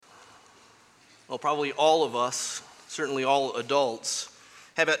Well, probably all of us, certainly all adults,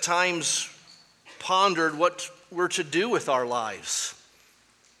 have at times pondered what we're to do with our lives.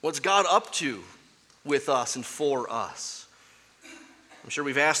 What's God up to with us and for us? I'm sure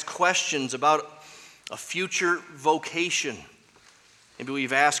we've asked questions about a future vocation. Maybe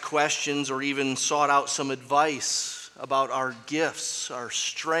we've asked questions or even sought out some advice about our gifts, our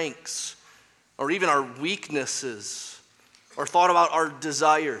strengths, or even our weaknesses, or thought about our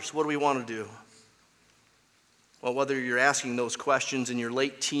desires. What do we want to do? Well, whether you're asking those questions in your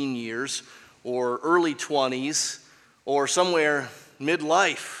late teen years or early 20s or somewhere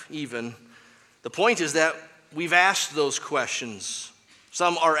midlife even, the point is that we've asked those questions.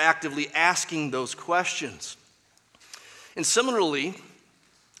 Some are actively asking those questions. And similarly,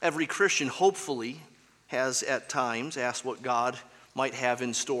 every Christian hopefully has at times asked what God might have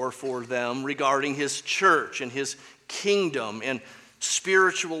in store for them regarding his church and his kingdom and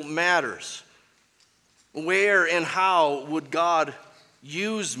spiritual matters. Where and how would God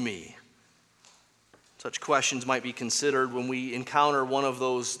use me? Such questions might be considered when we encounter one of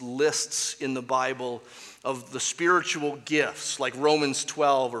those lists in the Bible of the spiritual gifts, like Romans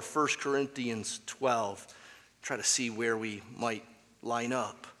 12 or 1 Corinthians 12. Try to see where we might line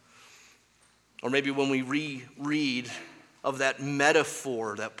up. Or maybe when we reread of that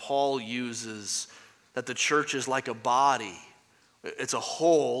metaphor that Paul uses, that the church is like a body. It's a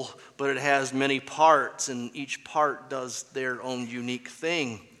whole, but it has many parts, and each part does their own unique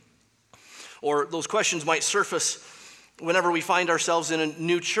thing. Or those questions might surface whenever we find ourselves in a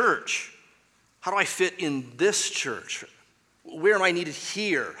new church. How do I fit in this church? Where am I needed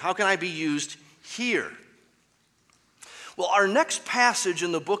here? How can I be used here? Well, our next passage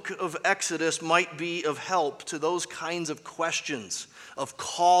in the book of Exodus might be of help to those kinds of questions of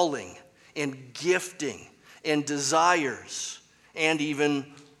calling and gifting and desires and even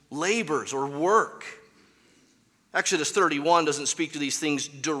labors or work. Exodus 31 doesn't speak to these things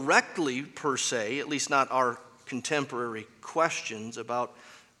directly per se, at least not our contemporary questions about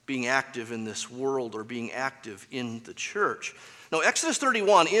being active in this world or being active in the church. No, Exodus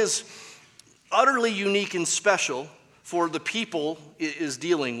 31 is utterly unique and special for the people it is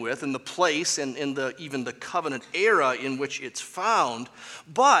dealing with and the place and even the covenant era in which it's found.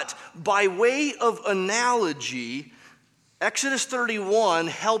 But by way of analogy, Exodus 31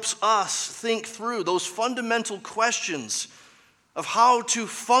 helps us think through those fundamental questions of how to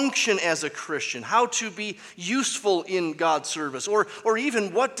function as a Christian, how to be useful in God's service, or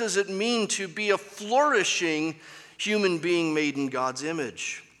even what does it mean to be a flourishing human being made in God's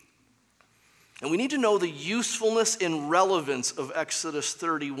image. And we need to know the usefulness and relevance of Exodus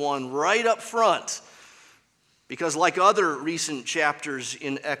 31 right up front. Because like other recent chapters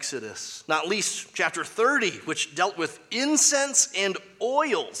in Exodus, not least chapter 30, which dealt with incense and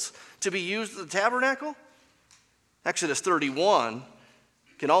oils to be used at the tabernacle, Exodus 31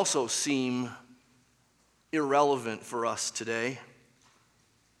 can also seem irrelevant for us today.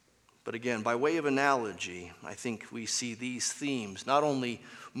 But again, by way of analogy, I think we see these themes not only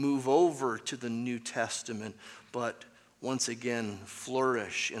move over to the New Testament, but once again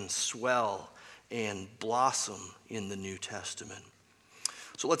flourish and swell and blossom in the New Testament.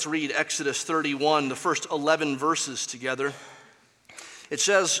 So let's read Exodus 31, the first 11 verses together. It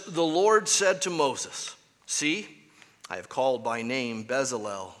says, "The Lord said to Moses, 'See, I have called by name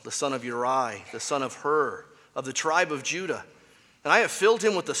Bezalel, the son of Uri, the son of Hur, of the tribe of Judah. And I have filled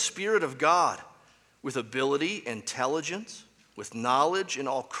him with the Spirit of God, with ability, intelligence, with knowledge in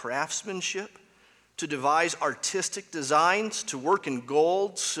all craftsmanship, to devise artistic designs, to work in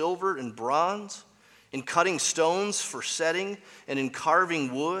gold, silver, and bronze, in cutting stones for setting, and in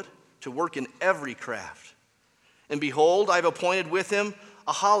carving wood, to work in every craft. And behold, I have appointed with him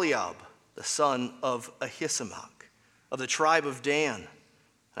Aholiab, the son of Ahisamach, of the tribe of Dan.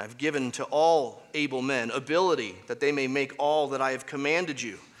 I have given to all able men ability that they may make all that I have commanded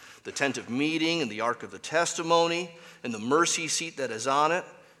you, the tent of meeting and the ark of the testimony, and the mercy seat that is on it,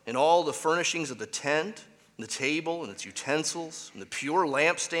 and all the furnishings of the tent, and the table and its utensils, and the pure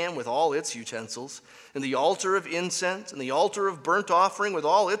lampstand with all its utensils, and the altar of incense, and the altar of burnt offering with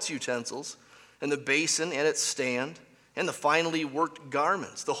all its utensils, and the basin and its stand, and the finely worked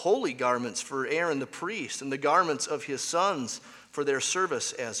garments, the holy garments for Aaron the priest, and the garments of his sons for their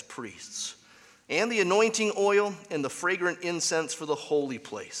service as priests, and the anointing oil and the fragrant incense for the holy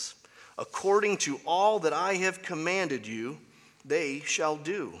place. According to all that I have commanded you, they shall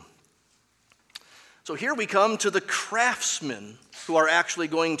do.'" So here we come to the craftsmen who are actually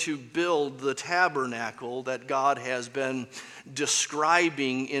going to build the tabernacle that God has been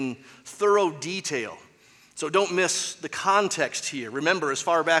describing in thorough detail. So don't miss the context here. Remember, as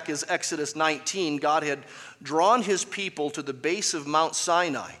far back as Exodus 19, God had drawn his people to the base of Mount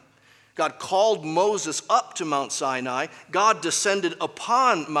Sinai. God called Moses up to Mount Sinai. God descended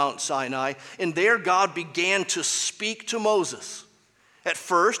upon Mount Sinai, and there God began to speak to Moses. At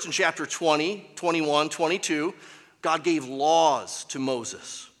first, in chapter 20, 21, 22, God gave laws to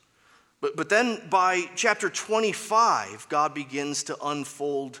Moses. But then by chapter 25, God begins to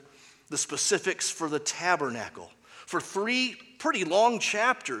unfold the specifics for the tabernacle. For 3 pretty long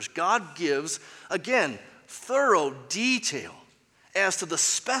chapters, God gives, again, thorough detail as to the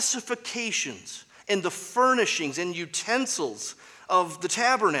specifications and the furnishings and utensils of the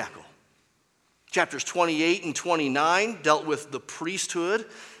tabernacle. Chapters 28 and 29 dealt with the priesthood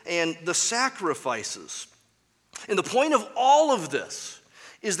and the sacrifices. And the point of all of this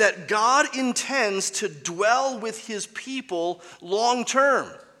is that God intends to dwell with his people long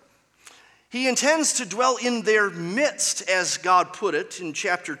term. He intends to dwell in their midst, as God put it in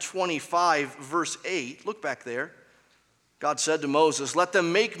chapter 25, verse 8. Look back there. God said to Moses, "Let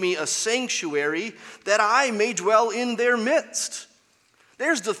them make me a sanctuary that I may dwell in their midst."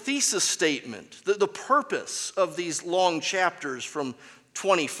 There's the thesis statement, the purpose of these long chapters from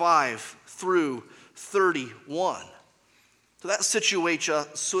 25 through 31. So that situates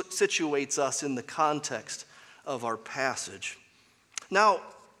us in the context of our passage. Now,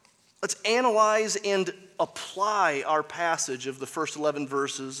 let's analyze and apply our passage of the first 11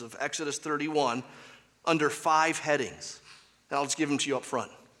 verses of Exodus 31 under 5 headings. And I'll just give them to you up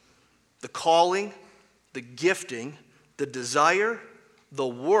front. The calling, the gifting, the desire, the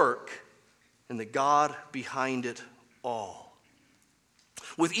work, and the God behind it all.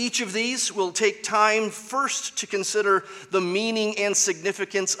 With each of these, we'll take time first to consider the meaning and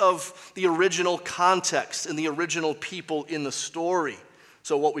significance of the original context and the original people in the story.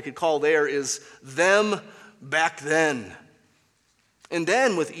 So what we could call there is them back then. And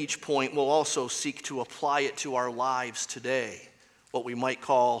then with each point, we'll also seek to apply it to our lives today, what we might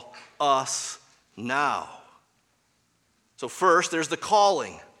call us now. So first, there's the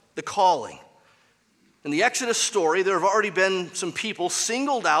calling. In the Exodus story, there have already been some people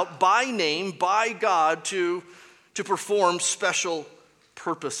singled out by name by God to perform special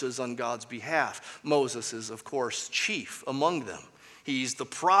purposes on God's behalf. Moses is, of course, chief among them. He's the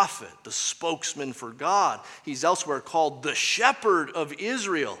prophet, the spokesman for God. He's elsewhere called the shepherd of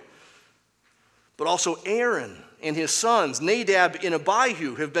Israel. But also Aaron and his sons, Nadab and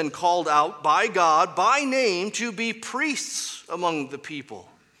Abihu, have been called out by God by name to be priests among the people.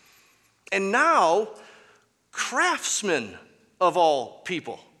 And now, craftsmen of all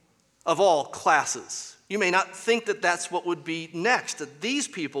people, of all classes. You may not think that that's what would be next, that these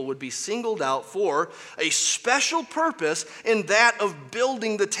people would be singled out for a special purpose in that of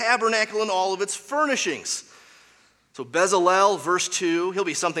building the tabernacle and all of its furnishings. So Bezalel, verse 2, he'll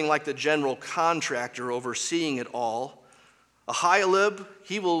be something like the general contractor overseeing it all. Ahilib,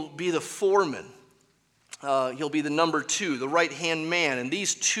 he will be the foreman. He'll be the number 2, the right-hand man. And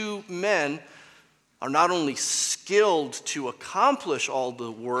these 2 men are not only skilled to accomplish all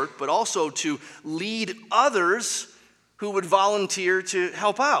the work, but also to lead others who would volunteer to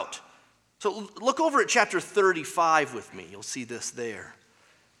help out. So look over at chapter 35 with me. You'll see this there.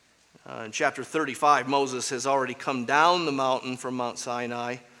 In chapter 35, Moses has already come down the mountain from Mount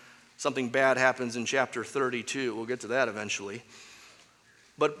Sinai. Something bad happens in chapter 32. We'll get to that eventually.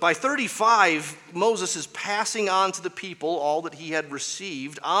 But by 35, Moses is passing on to the people all that he had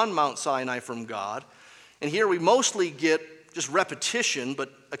received on Mount Sinai from God. And here we mostly get just repetition,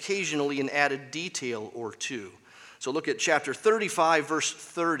 but occasionally an added detail or two. So look at chapter 35, verse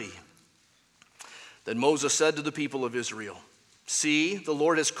 30. Then Moses said to the people of Israel, "See, the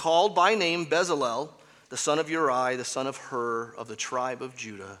Lord has called by name Bezalel, the son of Uri, the son of Hur, of the tribe of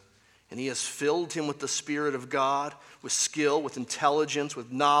Judah. And he has filled him with the Spirit of God, with skill, with intelligence, with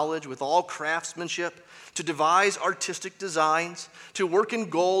knowledge, with all craftsmanship, to devise artistic designs, to work in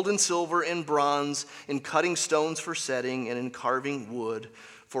gold and silver and bronze, in cutting stones for setting, and in carving wood,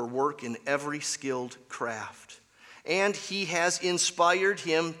 for work in every skilled craft. And he has inspired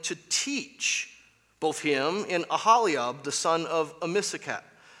him to teach, both him and Aholiab, the son of Ahisamach,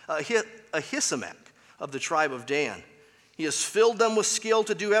 of the tribe of Dan. He has filled them with skill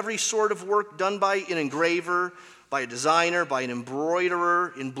to do every sort of work done by an engraver, by a designer, by an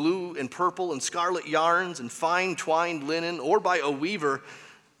embroiderer in blue and purple and scarlet yarns and fine twined linen, or by a weaver,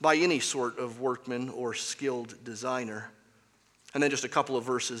 by any sort of workman or skilled designer." And then just a couple of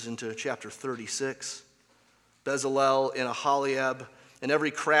verses into chapter 36. Bezalel and Aholiab and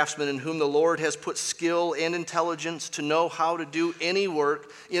every craftsman in whom the Lord has put skill and intelligence to know how to do any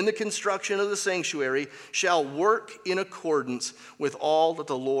work in the construction of the sanctuary shall work in accordance with all that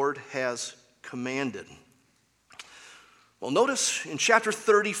the Lord has commanded. Well, notice in chapter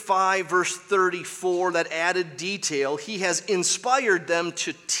 35, verse 34, that added detail. He has inspired them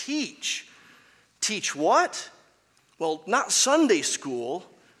to teach. Teach what? Well, not Sunday school,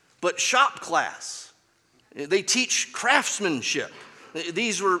 but shop class. They teach craftsmanship.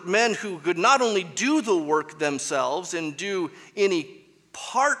 These were men who could not only do the work themselves and do any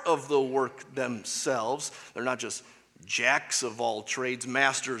part of the work themselves. They're not just jacks of all trades,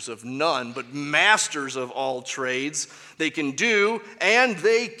 masters of none, but masters of all trades. They can do and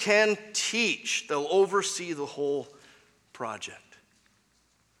they can teach. They'll oversee the whole project.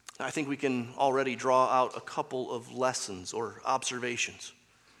 I think we can already draw out a couple of lessons or observations.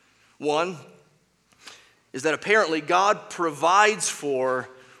 One is that apparently God provides for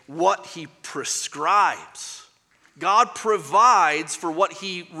what he prescribes. God provides for what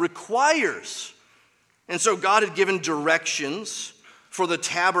he requires. And so God had given directions for the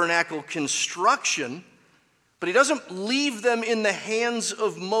tabernacle construction, but he doesn't leave them in the hands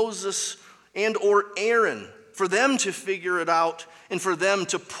of Moses and or Aaron for them to figure it out and for them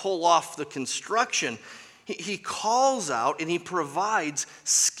to pull off the construction. He calls out and he provides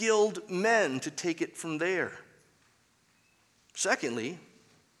skilled men to take it from there. Secondly,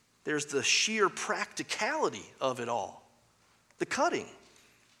 there's the sheer practicality of it all. The cutting,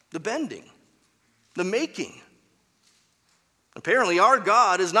 the bending, the making. Apparently, our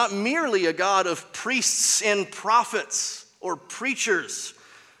God is not merely a God of priests and prophets or preachers.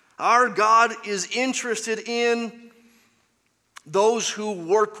 Our God is interested in those who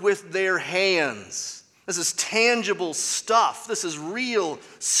work with their hands. This is tangible stuff. This is real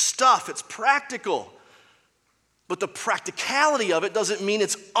stuff. It's practical. But the practicality of it doesn't mean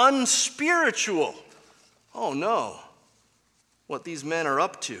it's unspiritual. Oh no. What these men are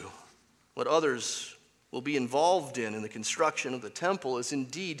up to, what others will be involved in the construction of the temple is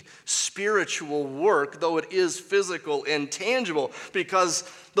indeed spiritual work, though it is physical and tangible, because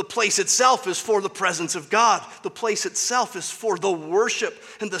the place itself is for the presence of God. The place itself is for the worship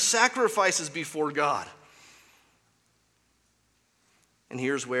and the sacrifices before God. And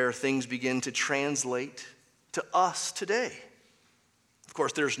here's where things begin to translate to us today. Of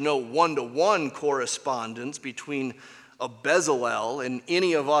course, there's no one-to-one correspondence between a Bezalel and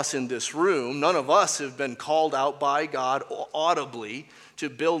any of us in this room. None of us have been called out by God audibly to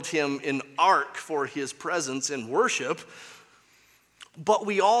build him an ark for his presence and worship. But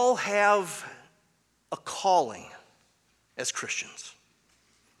we all have a calling as Christians.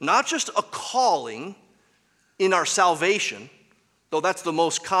 Not just a calling in our salvation, though that's the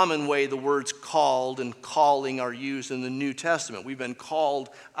most common way the words called and calling are used in the New Testament. We've been called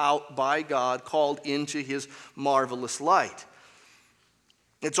out by God, called into his marvelous light.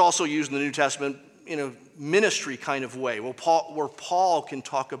 It's also used in the New Testament in a ministry kind of way, where Paul can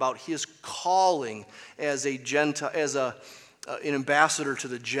talk about his calling as an ambassador to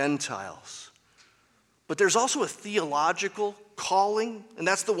the Gentiles. But there's also a theological calling, and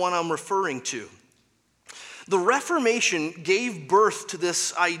that's the one I'm referring to. The Reformation gave birth to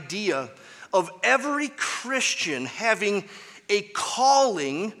this idea of every Christian having a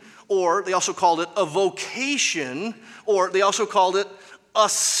calling, or they also called it a vocation, or they also called it a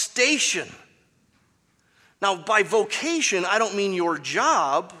station. Now, by vocation, I don't mean your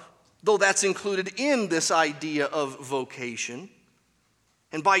job, though that's included in this idea of vocation.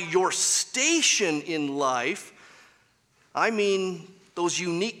 And by your station in life, I mean those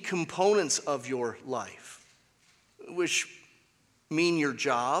unique components of your life, which mean your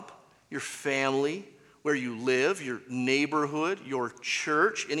job, your family, where you live, your neighborhood, your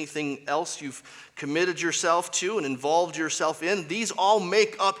church, anything else you've committed yourself to and involved yourself in. These all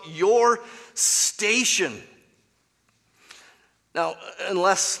make up your station. Now,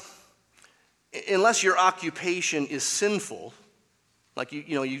 unless your occupation is sinful, like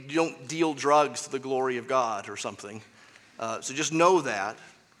you don't deal drugs to the glory of God or something, so just know that.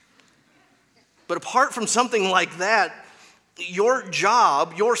 But apart from something like that, your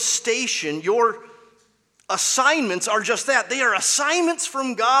job, your station, your assignments are just that. They are assignments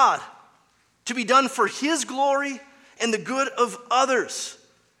from God to be done for his glory and the good of others.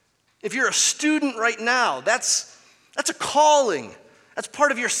 If you're a student right now, that's a calling. That's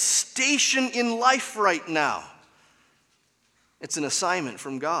part of your station in life right now. It's an assignment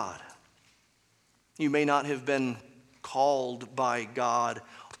from God. You may not have been called by God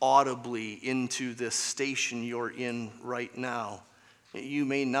audibly into this station you're in right now. You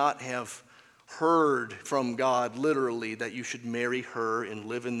may not have heard from God literally that you should marry her and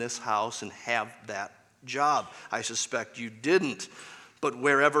live in this house and have that job. I suspect you didn't. But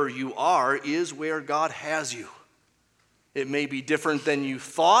wherever you are is where God has you. It may be different than you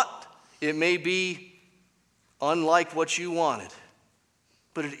thought. It may be unlike what you wanted.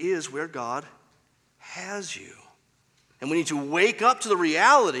 But it is where God has you. And we need to wake up to the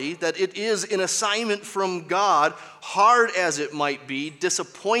reality that it is an assignment from God, hard as it might be,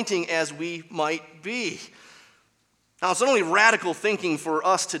 disappointing as we might be. Now, it's not only radical thinking for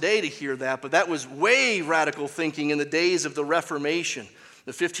us today to hear that, but that was way radical thinking in the days of the Reformation,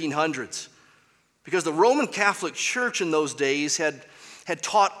 the 1500s. Because the Roman Catholic Church in those days had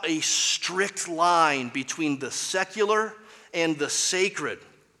taught a strict line between the secular and the sacred.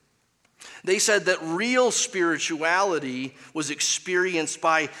 They said that real spirituality was experienced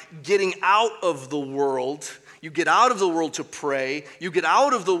by getting out of the world. You get out of the world to pray. You get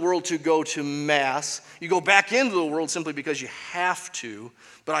out of the world to go to Mass. You go back into the world simply because you have to.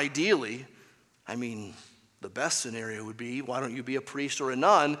 But ideally, the best scenario would be, why don't you be a priest or a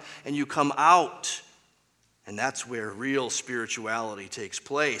nun and you come out? And that's where real spirituality takes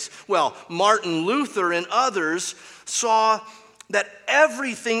place. Well, Martin Luther and others saw that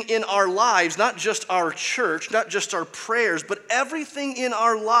everything in our lives, not just our church, not just our prayers, but everything in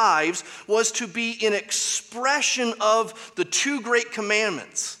our lives was to be an expression of the two great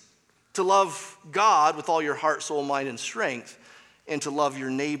commandments: to love God with all your heart, soul, mind, and strength, and to love your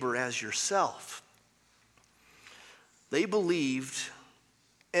neighbor as yourself. They believed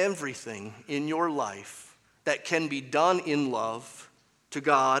everything in your life that can be done in love to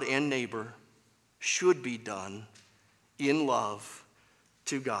God and neighbor should be done in love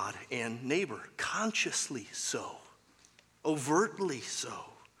to God and neighbor, consciously so, overtly so.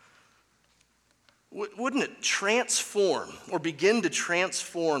 Wouldn't it transform or begin to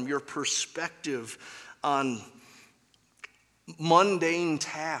transform your perspective on mundane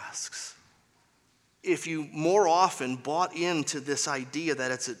tasks if you more often bought into this idea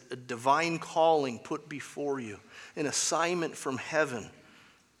that it's a divine calling put before you, an assignment from heaven?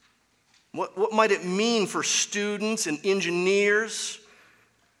 What might it mean for students and engineers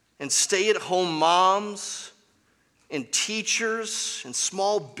and stay-at-home moms and teachers and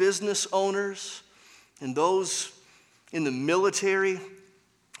small business owners and those in the military,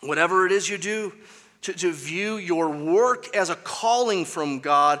 whatever it is you do, to view your work as a calling from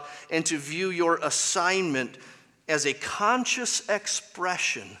God and to view your assignment as a conscious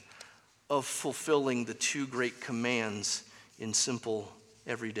expression of fulfilling the two great commands in simple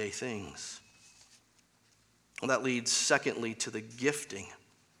everyday things? Well, that leads, secondly, to the gifting.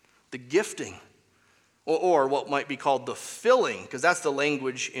 The gifting, or what might be called the filling, because that's the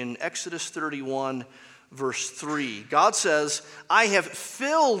language in Exodus 31, verse 3. God says, I have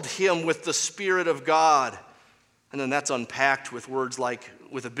filled him with the Spirit of God. And then that's unpacked with words like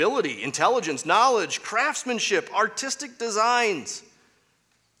with ability, intelligence, knowledge, craftsmanship, artistic designs.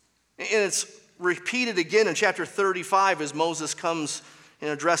 And it's repeated again in chapter 35 as Moses comes and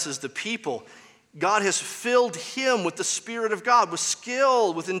addresses the people. God has filled him with the Spirit of God, with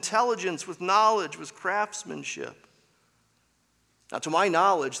skill, with intelligence, with knowledge, with craftsmanship. Now, to my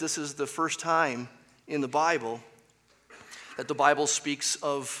knowledge, this is the first time in the Bible that the Bible speaks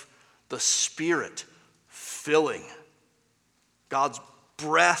of the Spirit filling. God's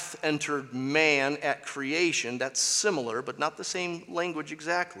breath entered man at creation. That's similar, but not the same language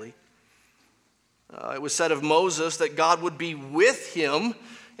exactly. It was said of Moses that God would be with him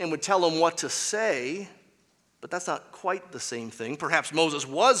and would tell him what to say, but that's not quite the same thing. Perhaps Moses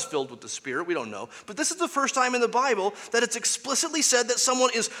was filled with the Spirit, we don't know. But this is the first time in the Bible that it's explicitly said that someone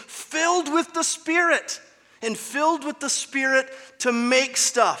is filled with the Spirit, and filled with the Spirit to make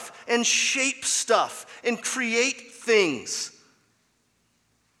stuff and shape stuff and create things.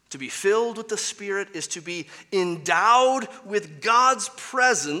 To be filled with the Spirit is to be endowed with God's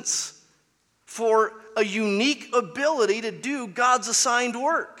presence for a unique ability to do God's assigned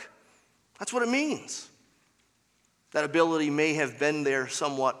work. That's what it means. That ability may have been there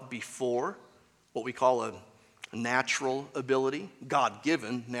somewhat before, what we call a natural ability,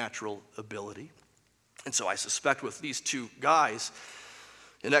 God-given natural ability. And so I suspect with these two guys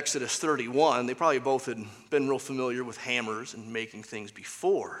in Exodus 31, they probably both had been real familiar with hammers and making things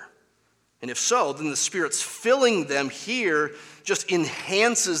before. And if so, then the Spirit's filling them here just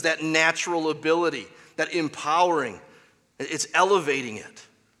enhances that natural ability, that empowering. It's elevating it.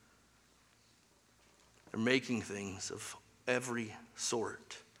 They're making things of every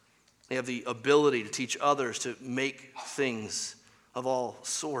sort. They have the ability to teach others to make things of all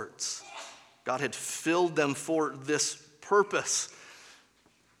sorts. God had filled them for this purpose.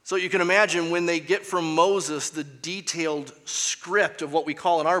 So you can imagine when they get from Moses the detailed script of what we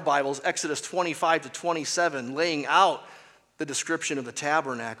call in our Bibles, Exodus 25 to 27, laying out the description of the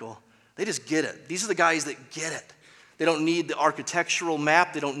tabernacle. They just get it. These are the guys that get it. They don't need the architectural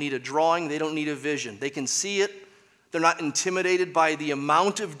map. They don't need a drawing. They don't need a vision. They can see it. They're not intimidated by the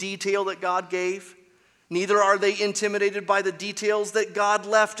amount of detail that God gave. Neither are they intimidated by the details that God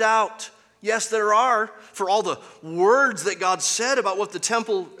left out. Yes, there are, for all the words that God said about what the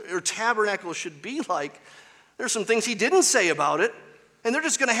temple or tabernacle should be like. There's some things he didn't say about it, and they're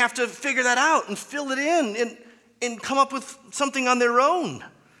just going to have to figure that out and fill it in and come up with something on their own.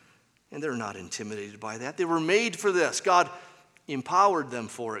 And they're not intimidated by that. They were made for this. God empowered them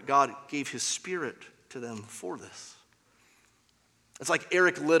for it. God gave his Spirit to them for this. It's like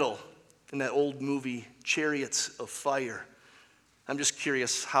Eric Liddell in that old movie, Chariots of Fire. I'm just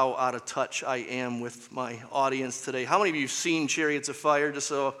curious how out of touch I am with my audience today. How many of you have seen Chariots of Fire?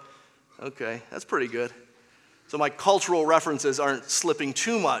 Okay, that's pretty good. So my cultural references aren't slipping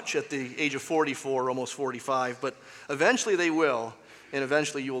too much at the age of 44, almost 45, but eventually they will, and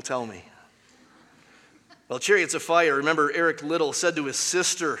eventually you will tell me. Well, Chariots of Fire, remember Eric Liddell said to his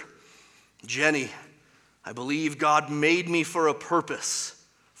sister, Jenny, I believe God made me for a purpose,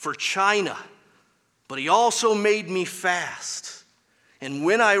 for China, but he also made me fast. And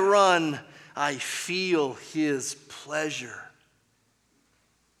when I run, I feel his pleasure.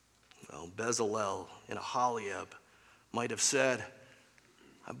 Well, Bezalel and Aholiab might have said,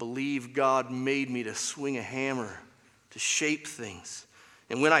 I believe God made me to swing a hammer, to shape things.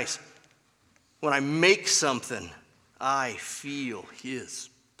 And when I make something, I feel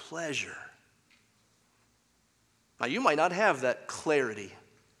his pleasure. Now, you might not have that clarity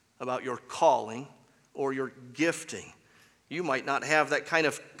about your calling or your gifting. You might not have that kind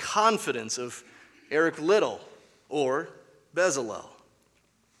of confidence of Eric Liddell or Bezalel.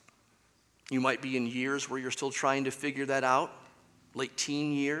 You might be in years where you're still trying to figure that out, late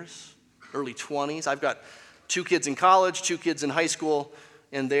teen years, early 20s. I've got 2 kids in college, 2 kids in high school,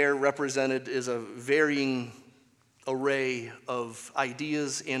 and they're represented as a varying array of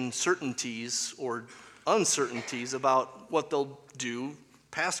ideas and certainties or uncertainties about what they'll do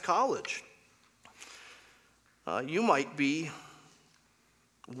past college. You might be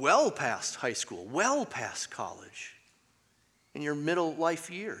well past high school, well past college, in your middle life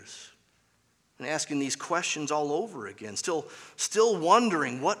years, and asking these questions all over again, still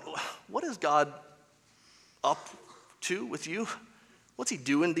wondering, what is God up to with you? What's he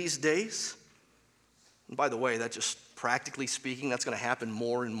doing these days? And by the way, that just practically speaking, that's going to happen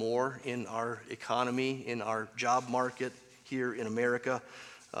more and more in our economy, in our job market here in America.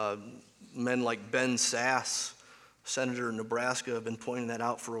 Men like Ben Sass, senator in Nebraska, have been pointing that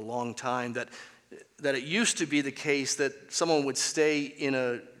out for a long time, that it used to be the case that someone would stay in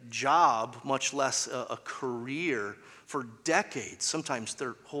a job, much less a career, for decades, sometimes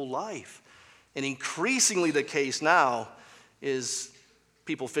their whole life. And increasingly the case now is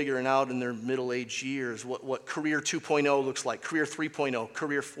people figuring out in their middle-aged years what career 2.0 looks like, career 3.0,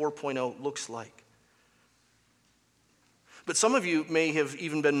 career 4.0 looks like. But some of you may have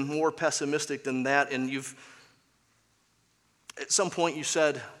even been more pessimistic than that, and at some point you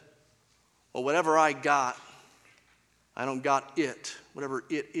said, well, whatever I got, I don't got it, whatever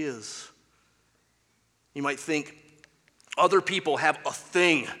it is. You might think, other people have a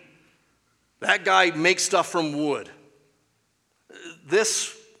thing. That guy makes stuff from wood.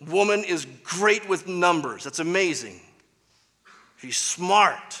 This woman is great with numbers. That's amazing. She's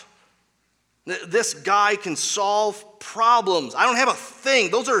smart. This guy can solve problems. I don't have a thing.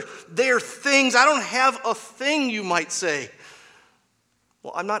 Those are their things. I don't have a thing, you might say.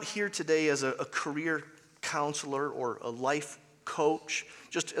 Well, I'm not here today as a career counselor or a life coach,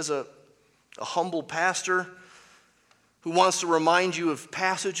 just as a humble pastor who wants to remind you of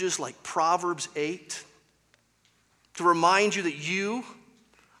passages like Proverbs 8, to remind you that you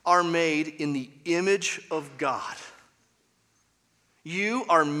are made in the image of God. You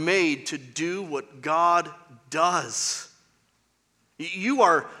are made to do what God does. You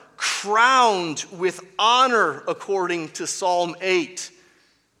are crowned with honor according to Psalm 8.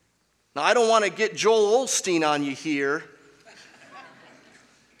 Now, I don't want to get Joel Osteen on you here.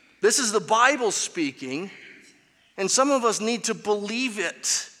 This is the Bible speaking, and some of us need to believe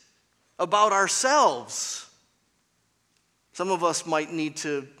it about ourselves. Some of us might need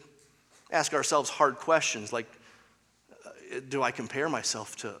to ask ourselves hard questions like, do I compare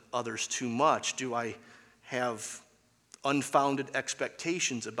myself to others too much? Do I have unfounded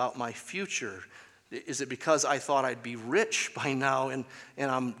expectations about my future? Is it because I thought I'd be rich by now and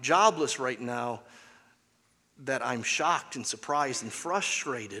I'm jobless right now that I'm shocked and surprised and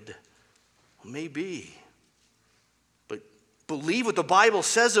frustrated? Maybe. But believe what the Bible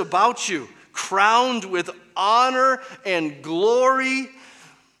says about you. Crowned with honor and glory,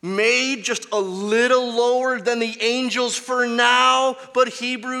 made just a little lower than the angels for now, but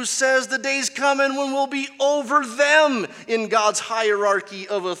Hebrews says the day's coming when we'll be over them in God's hierarchy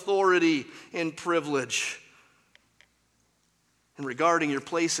of authority and privilege. And regarding your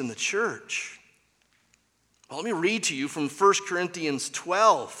place in the church, well, let me read to you from 1 Corinthians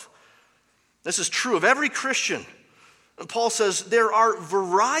 12. This is true of every Christian. Paul says there are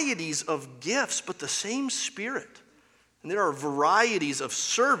varieties of gifts, but the same Spirit. And there are varieties of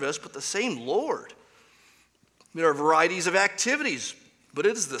service, but the same Lord. There are varieties of activities, but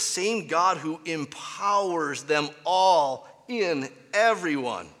it is the same God who empowers them all in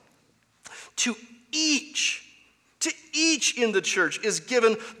everyone. To each in the church is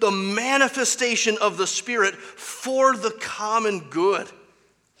given the manifestation of the Spirit for the common good.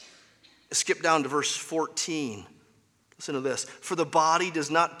 Skip down to verse 14. Listen to this. For the body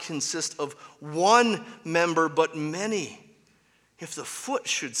does not consist of one member, but many. If the foot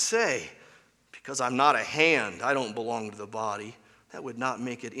should say, because I'm not a hand, I don't belong to the body, that would not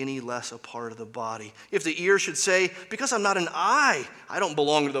make it any less a part of the body. If the ear should say, because I'm not an eye, I don't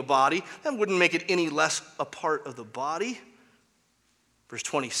belong to the body, that wouldn't make it any less a part of the body. Verse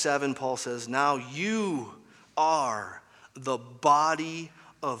 27, Paul says, now you are the body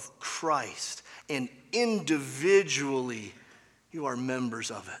of Christ, and individually you are members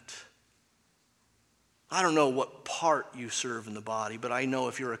of it. I don't know what part you serve in the body, but I know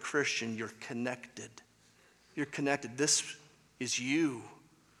if you're a Christian, you're connected. You're connected. This is you.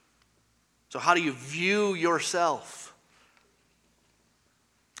 So how do you view yourself?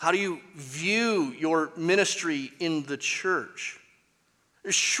 How do you view your ministry in the church?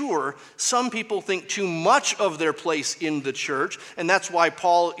 Sure, some people think too much of their place in the church, and that's why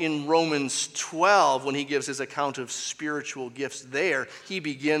Paul in Romans 12, when he gives his account of spiritual gifts there, he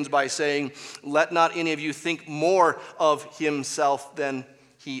begins by saying, let not any of you think more of himself than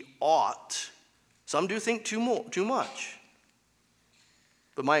he ought. Some do think too much.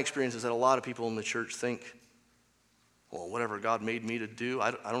 But my experience is that a lot of people in the church think, well, whatever God made me to do,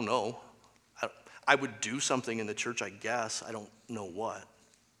 I don't know. I would do something in the church, I guess. I don't know what.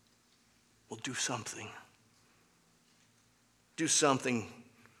 Well, do something. Do something.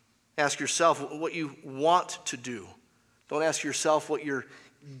 Ask yourself what you want to do. Don't ask yourself what you're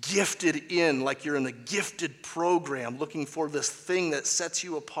gifted in, like you're in the gifted program, looking for this thing that sets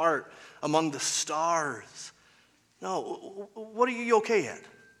you apart among the stars. No, what are you okay at?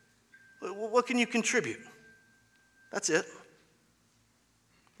 What can you contribute? That's it.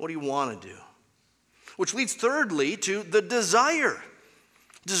 What do you want to do? Which leads thirdly to the desire.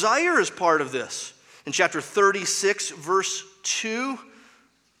 Desire is part of this. In chapter 36, verse 2,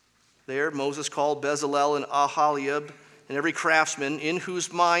 there Moses called Bezalel and Aholiab and every craftsman in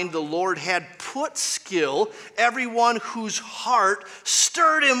whose mind the Lord had put skill, everyone whose heart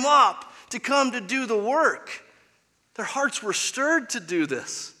stirred him up to come to do the work. Their hearts were stirred to do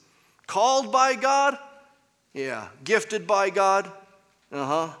this. Called by God? Yeah. Gifted by God?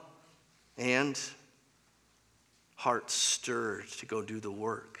 And hearts stirred to go do the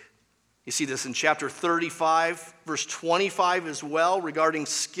work. You see this in chapter 35, verse 25 as well, regarding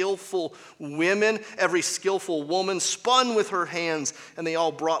skillful women. Every skillful woman spun with her hands, and they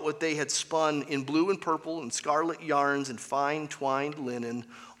all brought what they had spun in blue and purple and scarlet yarns and fine twined linen.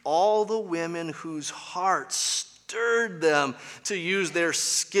 All the women whose hearts stirred them to use their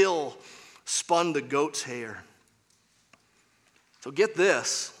skill spun the goat's hair. So get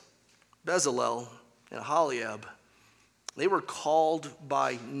this, Bezalel and Aholiab, they were called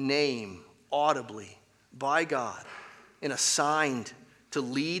by name, audibly, by God, and assigned to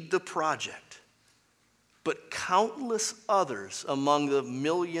lead the project. But countless others among the 1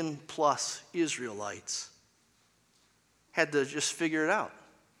 million+ Israelites had to just figure it out.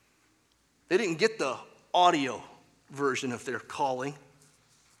 They didn't get the audio version of their calling.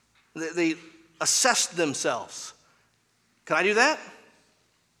 They assessed themselves. Can I do that?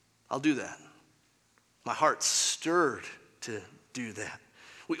 I'll do that. My heart's stirred to do that.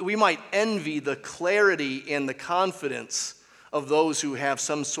 We might envy the clarity and the confidence of those who have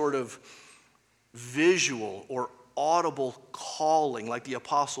some sort of visual or audible calling like the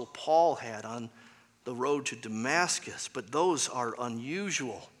Apostle Paul had on the road to Damascus, but those are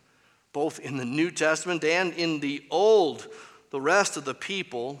unusual, both in the New Testament and in the Old. The rest of the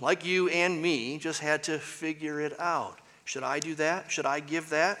people, like you and me, just had to figure it out. Should I do that? Should I give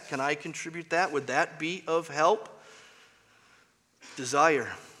that? Can I contribute that? Would that be of help? Desire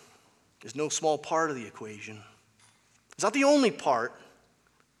is no small part of the equation. It's not the only part.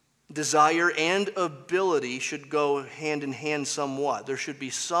 Desire and ability should go hand in hand somewhat. There should be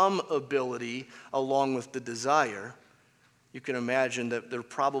some ability along with the desire. You can imagine that there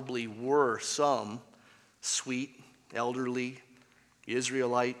probably were some sweet, elderly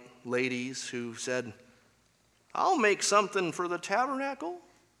Israelite ladies who said, I'll make something for the tabernacle.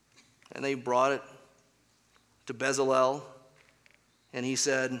 And they brought it to Bezalel, and he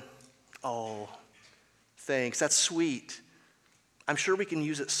said, oh, thanks, that's sweet. I'm sure we can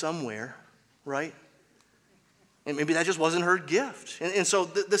use it somewhere, right? And maybe that just wasn't her gift. And so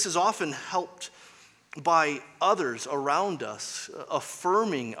this is often helped by others around us,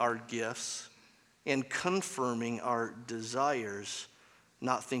 affirming our gifts and confirming our desires,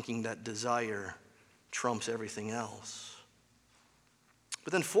 not thinking that desire trumps everything else.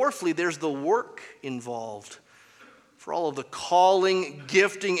 But then fourthly, there's the work involved. For all of the calling,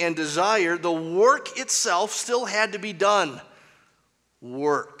 gifting, and desire, the work itself still had to be done.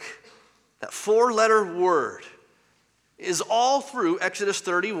 Work. That four-letter word is all through Exodus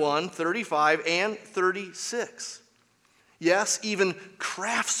 31, 35, and 36. Yes, even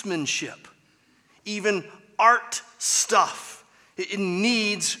craftsmanship, even art stuff, it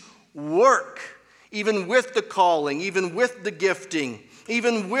needs work. Even with the calling, even with the gifting,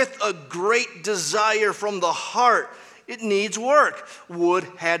 even with a great desire from the heart, it needs work. Wood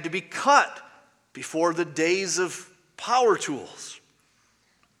had to be cut before the days of power tools.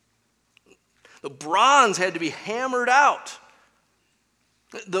 The bronze had to be hammered out.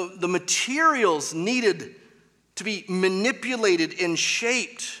 The materials needed to be manipulated and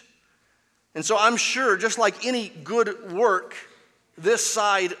shaped. And so I'm sure, just like any good work this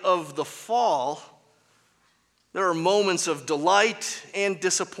side of the fall, there are moments of delight and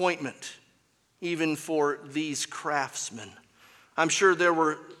disappointment, even for these craftsmen. I'm sure there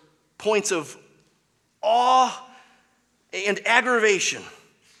were points of awe and aggravation,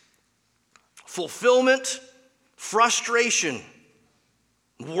 fulfillment, frustration,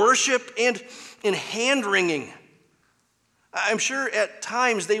 worship, and hand-wringing. I'm sure at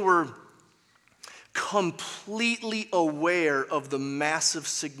times they were completely aware of the massive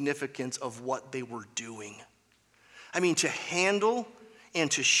significance of what they were doing. I mean, to handle and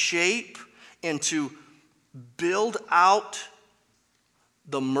to shape and to build out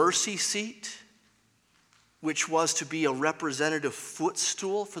the mercy seat, which was to be a representative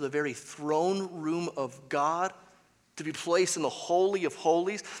footstool for the very throne room of God, to be placed in the Holy of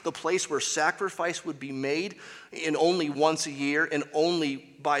Holies, the place where sacrifice would be made, and only once a year and only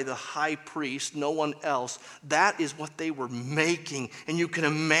by the high priest, no one else. That is what they were making. And you can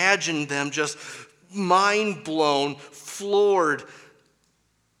imagine them just mind blown, floored.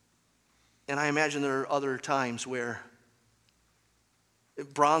 And I imagine there are other times where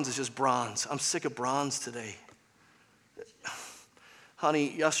bronze is just bronze. I'm sick of bronze today.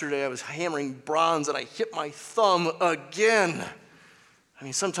 Honey, yesterday I was hammering bronze and I hit my thumb again. I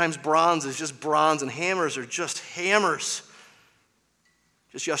mean, sometimes bronze is just bronze and hammers are just hammers.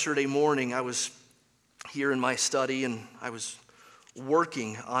 Just yesterday morning, I was here in my study and I was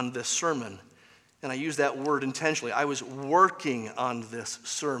working on this sermon. And I use that word intentionally. I was working on this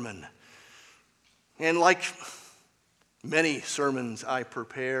sermon. And like many sermons I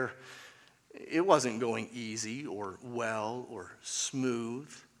prepare, it wasn't going easy or well or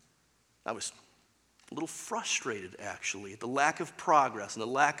smooth. I was a little frustrated, actually, at the lack of progress and the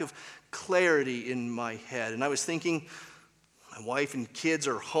lack of clarity in my head. And I was thinking, my wife and kids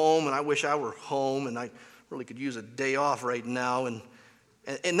are home, and I wish I were home, and I really could use a day off right now. And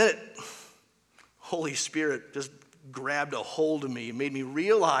then Holy Spirit just grabbed a hold of me and made me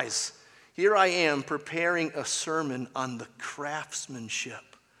realize, here I am preparing a sermon on the craftsmanship,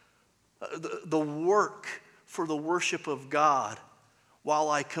 the work for the worship of God, while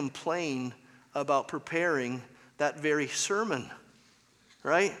I complain about preparing that very sermon,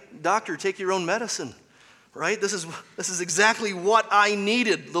 right? Doctor, take your own medicine, right? This is exactly what I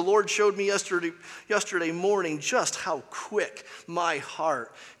needed. The Lord showed me yesterday morning just how quick my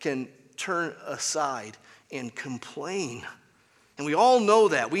heart can turn aside and complain. And we all know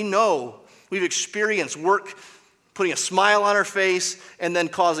that. We know we've experienced work putting a smile on our face and then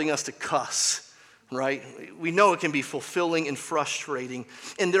causing us to cuss, right? We know it can be fulfilling and frustrating.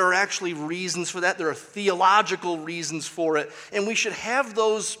 And there are actually reasons for that. There are theological reasons for it. And we should have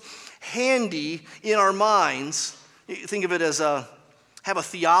those handy in our minds. Think of it as have a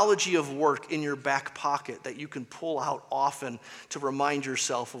theology of work in your back pocket that you can pull out often to remind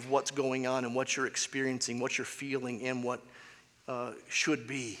yourself of what's going on and what you're experiencing, what you're feeling, and what should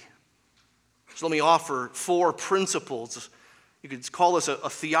be. So let me offer 4 principles. You could call this a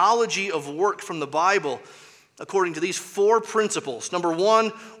theology of work from the Bible. according to these 4 principles. Number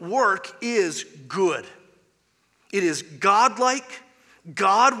 1, work is good. It is godlike.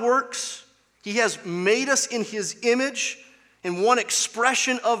 God works. He has made us in his image. And one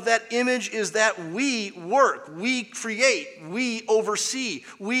expression of that image is that we work, we create, we oversee,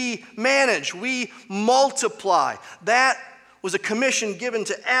 we manage, we multiply. That was a commission given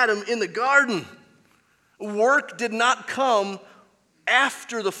to Adam in the garden. Work did not come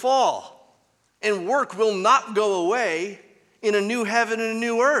after the fall, and work will not go away in a new heaven and a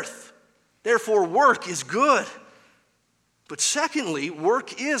new earth. Therefore, work is good. But secondly,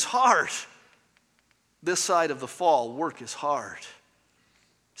 work is hard. This side of the fall, work is hard.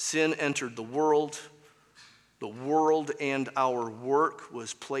 Sin entered the world. The world and our work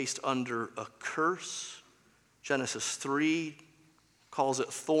was placed under a curse. Genesis 3 calls it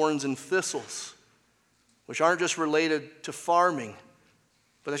thorns and thistles, which aren't just related to farming,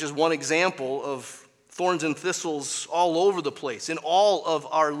 but that's just one example of thorns and thistles all over the place. In all of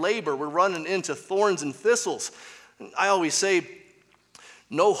our labor, we're running into thorns and thistles. I always say,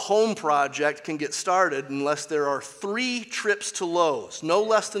 no home project can get started unless there are 3 trips to Lowe's. No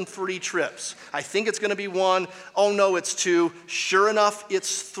less than 3 trips. I think it's going to be 1. Oh no, it's 2. Sure enough,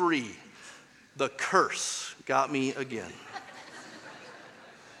 it's 3. The curse got me again.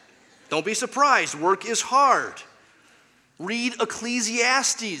 Don't be surprised. Work is hard. Read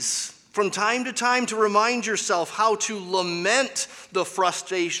Ecclesiastes from time to time to remind yourself how to lament the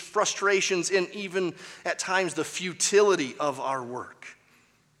frustrations and even at times the futility of our work.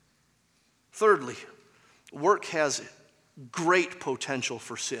 Thirdly, work has great potential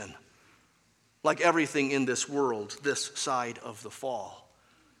for sin. Like everything in this world, this side of the fall.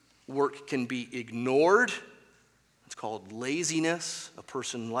 Work can be ignored. It's called laziness. A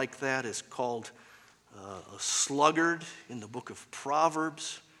person like that is called a sluggard in the book of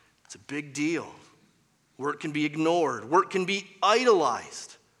Proverbs. It's a big deal. Work can be ignored. Work can be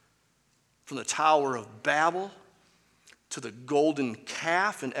idolized. From the Tower of Babel to the golden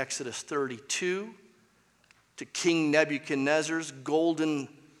calf in Exodus 32, to King Nebuchadnezzar's golden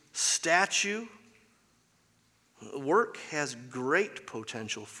statue. Work has great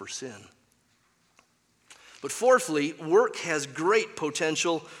potential for sin. But fourthly, work has great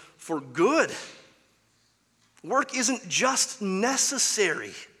potential for good. Work isn't just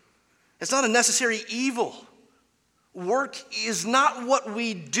necessary. It's not a necessary evil. Work is not what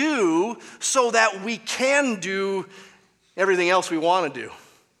we do so that we can do everything else we want to do.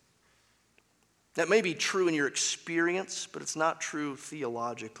 That may be true in your experience, but it's not true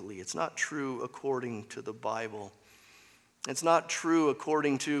theologically. It's not true according to the Bible. It's not true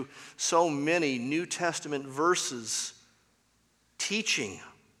according to so many New Testament verses teaching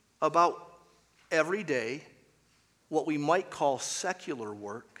about every day what we might call secular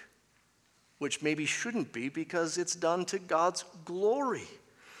work, which maybe shouldn't be because it's done to God's glory.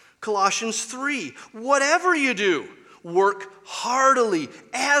 Colossians 3, whatever you do, work heartily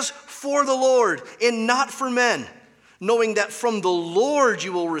as for the Lord and not for men, knowing that from the Lord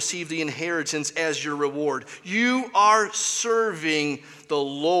you will receive the inheritance as your reward. You are serving the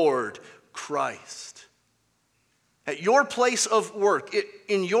Lord Christ. At your place of work,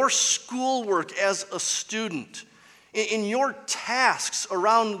 in your schoolwork as a student, in your tasks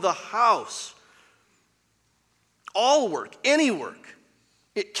around the house, all work, any work,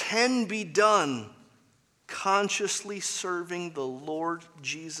 it can be done consciously serving the Lord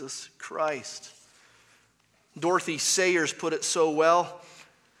Jesus Christ. Dorothy Sayers put it so well,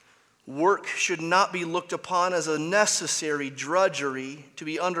 work should not be looked upon as a necessary drudgery to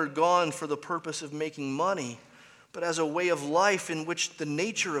be undergone for the purpose of making money, but as a way of life in which the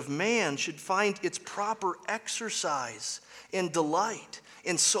nature of man should find its proper exercise and delight,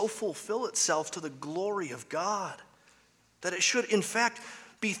 and so fulfill itself to the glory of God. That it should, in fact,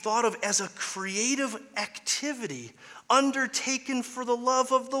 be thought of as a creative activity undertaken for the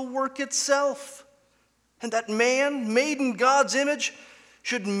love of the work itself. And that man, made in God's image,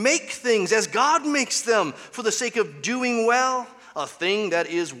 should make things as God makes them for the sake of doing well, a thing that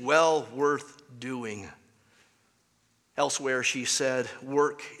is well worth doing. Elsewhere, she said,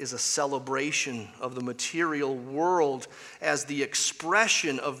 work is a celebration of the material world as the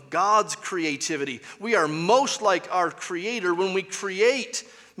expression of God's creativity. We are most like our Creator when we create,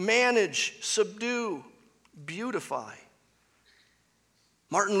 manage, subdue, beautify.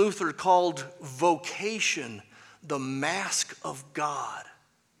 Martin Luther called vocation the mask of God.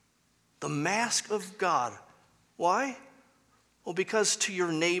 The mask of God. Why? Well, because to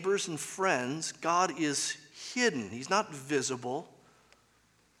your neighbors and friends, God is hidden. He's not visible.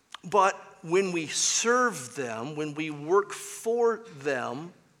 But when we serve them, when we work for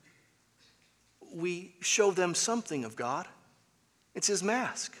them, we show them something of God. It's his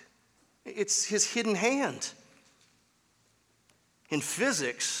mask. It's his hidden hand. In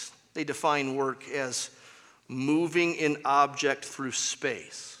physics, they define work as moving an object through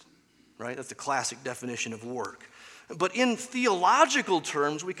space, right? That's the classic definition of work. But in theological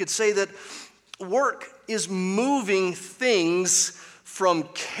terms, we could say that work is moving things from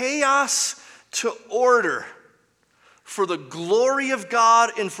chaos to order for the glory of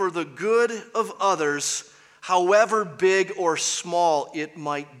God and for the good of others, however big or small it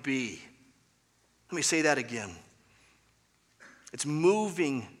might be. Let me say that again. It's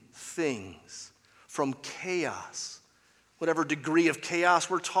moving things from chaos. Whatever degree of chaos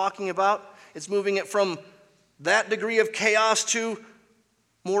we're talking about, it's moving it from that degree of chaos to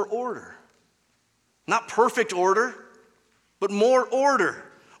more order. Not perfect order, but more order.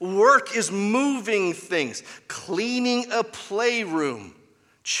 Work is moving things, cleaning a playroom,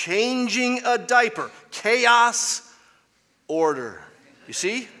 changing a diaper. Chaos, order. You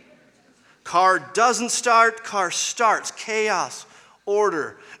see? Car doesn't start, car starts. Chaos,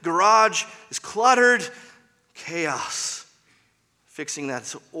 order. Garage is cluttered, chaos. Fixing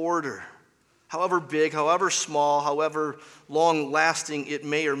that's order. However big, however small, however long-lasting it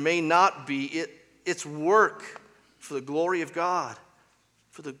may or may not be, it's work for the glory of God,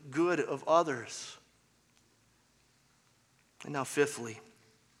 for the good of others. And now fifthly,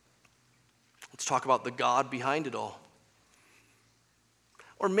 let's talk about the God behind it all.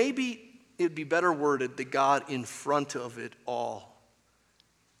 Or maybe it would be better worded, the God in front of it all.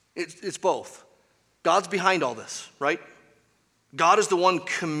 It's both. God's behind all this, right? God is the one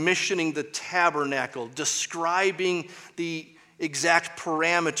commissioning the tabernacle, describing the exact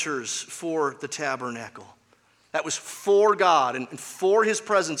parameters for the tabernacle. That was for God and for his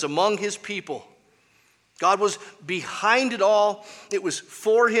presence among his people. God was behind it all. It was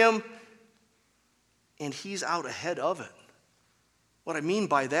for him, and he's out ahead of it. What I mean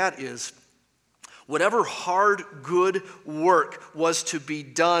by that is, whatever hard, good work was to be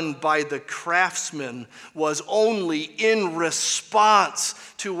done by the craftsman was only in response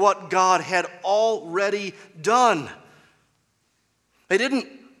to what God had already done. They didn't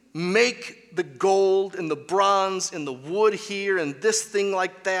make the gold and the bronze and the wood here and this thing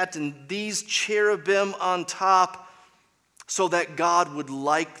like that and these cherubim on top so that God would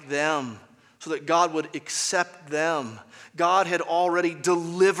like them, so that God would accept them. God had already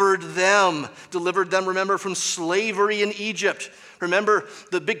delivered them, remember, from slavery in Egypt. Remember,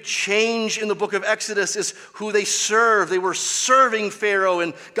 the big change in the book of Exodus is who they serve. They were serving Pharaoh,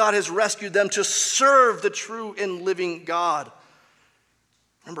 and God has rescued them to serve the true and living God.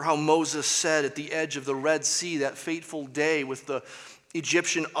 Remember how Moses said at the edge of the Red Sea, that fateful day with the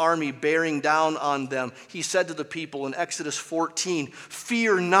Egyptian army bearing down on them. He said to the people in Exodus 14,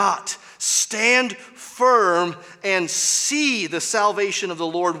 "Fear not, stand firm and see the salvation of the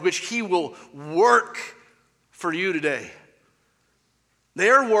Lord, which he will work for you today."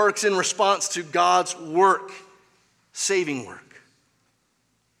 Their work's in response to God's work, saving work.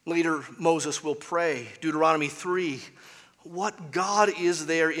 Later, Moses will pray, Deuteronomy 3, "What God is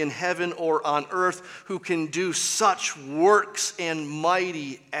there in heaven or on earth who can do such works and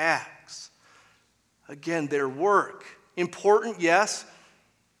mighty acts?" Again, their work. Important, yes.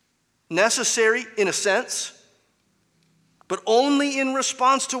 Necessary in a sense, but only in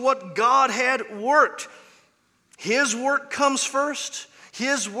response to what God had worked. His work comes first.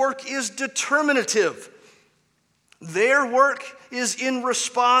 His work is determinative. Their work is in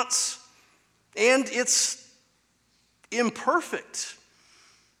response, and it's imperfect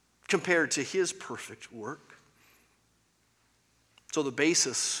compared to his perfect work. So the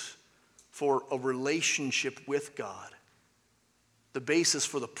basis for a relationship with God, the basis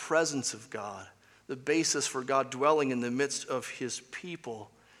for the presence of God, the basis for God dwelling in the midst of his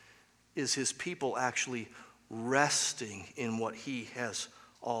people is his people actually resting in what he has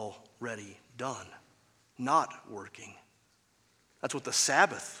already done, not working. That's what the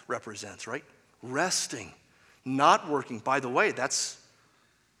Sabbath represents, right? Resting. Not working. By the way, that's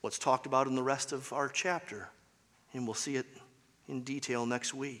what's talked about in the rest of our chapter, and we'll see it in detail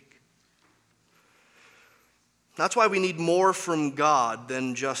next week. That's why we need more from God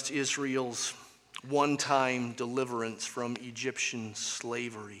than just Israel's one-time deliverance from Egyptian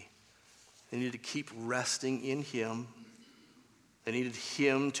slavery. They needed to keep resting in him. They needed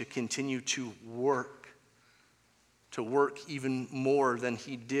him to continue to work even more than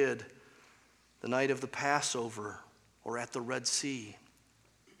he did the night of the Passover or at the Red Sea.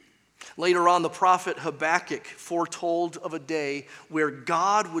 Later on, the prophet Habakkuk foretold of a day where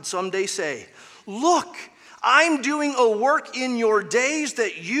God would someday say, "Look, I'm doing a work in your days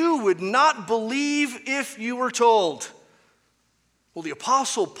that you would not believe if you were told. Well, the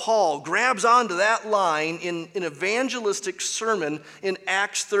Apostle Paul grabs onto that line in an evangelistic sermon in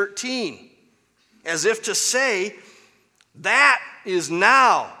Acts 13, as if to say, that is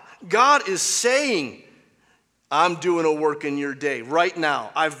now. God is saying, I'm doing a work in your day right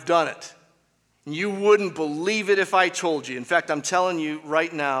now. I've done it. You wouldn't believe it if I told you. In fact, I'm telling you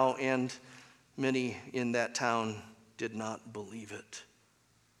right now, and many in that town did not believe it.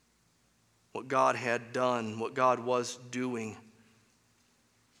 What God had done, what God was doing,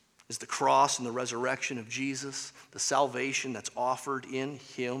 is the cross and the resurrection of Jesus, the salvation that's offered in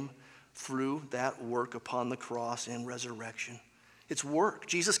him through that work upon the cross and resurrection. It's work.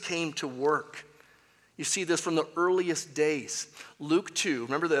 Jesus came to work. You see this from the earliest days. Luke 2,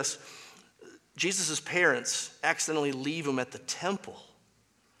 remember this, Jesus' parents accidentally leave him at the temple,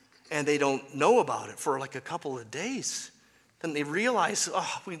 and they don't know about it for like a couple of days. Then they realize,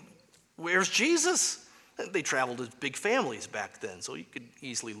 where's Jesus? They traveled as big families back then, so you could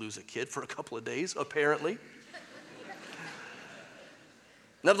easily lose a kid for a couple of days, apparently.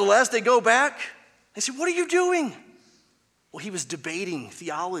 Nevertheless, they go back. They say, what are you doing? Well, he was debating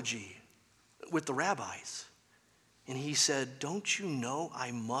theology with the rabbis. And he said, don't you know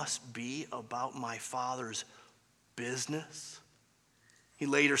I must be about my Father's business? He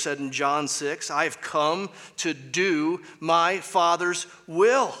later said in John 6, I've come to do my Father's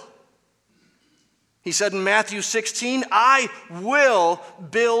will. He said in Matthew 16, I will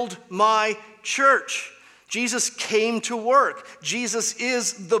build my church. Jesus came to work. Jesus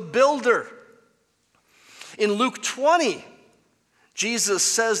is the builder. In Luke 20, Jesus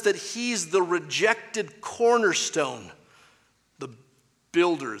says that he's the rejected cornerstone. The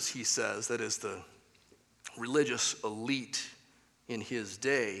builders, he says, that is the religious elite in his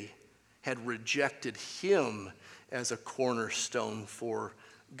day, had rejected him as a cornerstone for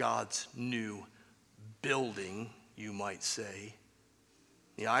God's new building, you might say.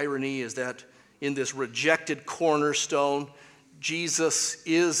 The irony is that in this rejected cornerstone, Jesus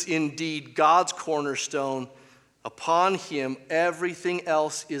is indeed God's cornerstone. Upon him, everything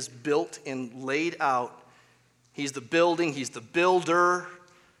else is built and laid out. He's the building, he's the builder.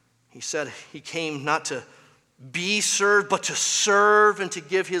 He said he came not to be served, but to serve and to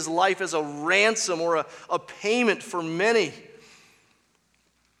give his life as a ransom or a payment for many.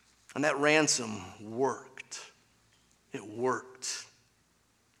 And that ransom worked. It worked.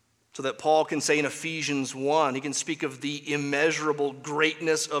 So that Paul can say in Ephesians 1, he can speak of the immeasurable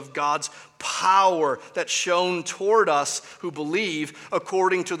greatness of God's power that's shown toward us who believe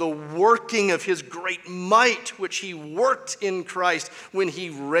according to the working of his great might, which he worked in Christ when he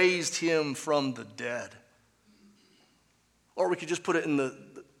raised him from the dead. Or we could just put it in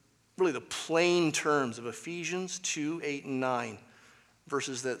the plain terms of Ephesians 2, 8, and 9,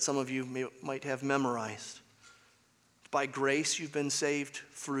 verses that some of you might have memorized. By grace you've been saved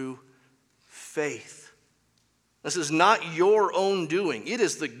through faith. This is not your own doing. It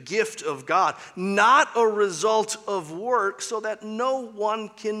is the gift of God, not a result of work, so that no one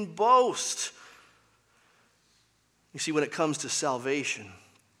can boast. You see, when it comes to salvation,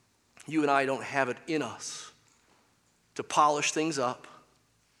 you and I don't have it in us to polish things up,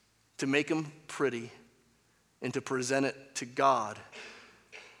 to make them pretty, and to present it to God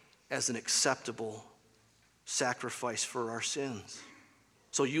as an acceptable sacrifice for our sins.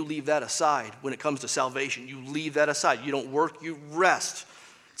 So you leave that aside when it comes to salvation. You leave that aside. You don't work, you rest.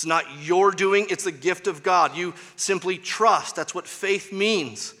 It's not your doing, it's the gift of God. You simply trust. That's what faith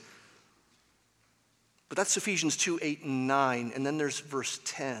means. But that's Ephesians 2, 8, and 9. And then there's verse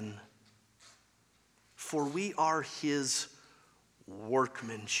 10. For we are his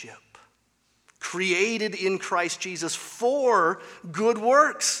workmanship, created in Christ Jesus for good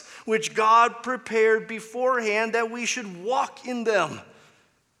works, which God prepared beforehand that we should walk in them.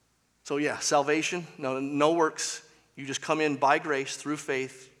 So salvation, no works. You just come in by grace through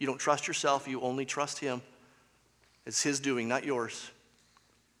faith. You don't trust yourself, you only trust him. It's his doing, not yours.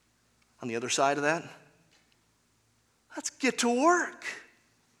 On the other side of that, let's get to work.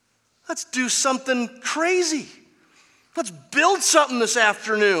 Let's do something crazy. Let's build something this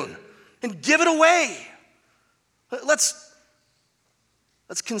afternoon and give it away. Let's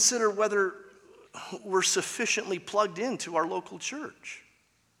consider whether we're sufficiently plugged into our local church,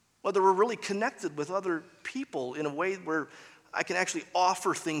 whether we're really connected with other people in a way where I can actually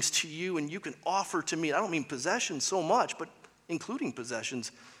offer things to you and you can offer to me. I don't mean possessions so much, but including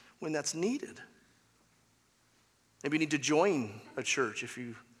possessions when that's needed. Maybe you need to join a church if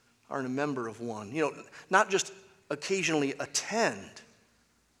you aren't a member of one. Not just occasionally attend,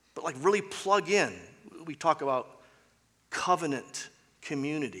 but like really plug in. we talk about covenant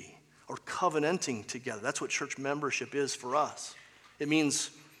community or covenanting together. That's what church membership is for us. It means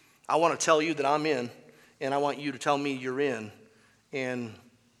I want to tell you that I'm in, and I want you to tell me you're in, and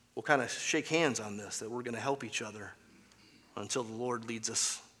we'll kind of shake hands on this, that we're going to help each other until the Lord leads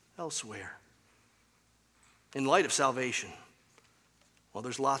us elsewhere. In light of salvation, well,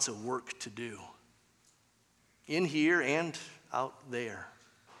 there's lots of work to do. In here and out there.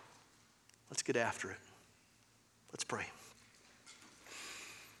 Let's get after it. Let's pray.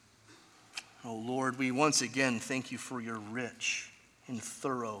 Oh Lord, we once again thank you for your rich and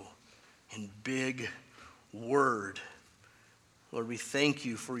thorough and big word. Lord, we thank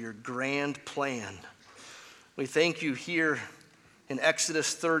you for your grand plan. We thank you here in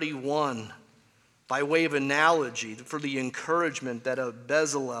Exodus 31 by way of analogy for the encouragement that a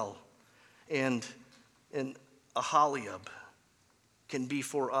Bezalel and Aholiab can be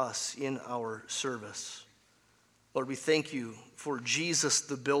for us in our service. Lord, we thank you for Jesus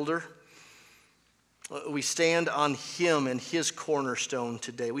the builder. We stand on him and his cornerstone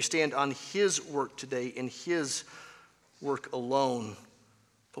today. We stand on his work today and his work alone.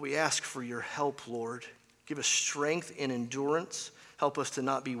 But we ask for your help, Lord. Give us strength and endurance. Help us to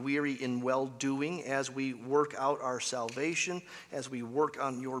not be weary in well-doing as we work out our salvation, as we work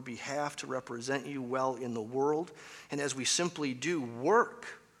on your behalf to represent you well in the world, and as we simply do work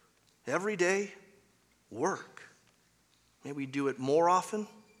every day, work. May we do it more often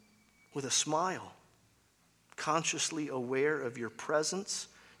with a smile, consciously aware of your presence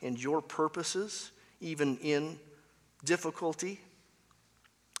and your purposes, even in difficulty.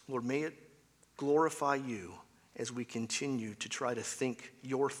 Lord, may it glorify you as we continue to try to think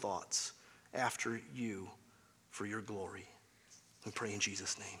your thoughts after you for your glory. We pray in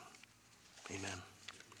Jesus' name. Amen.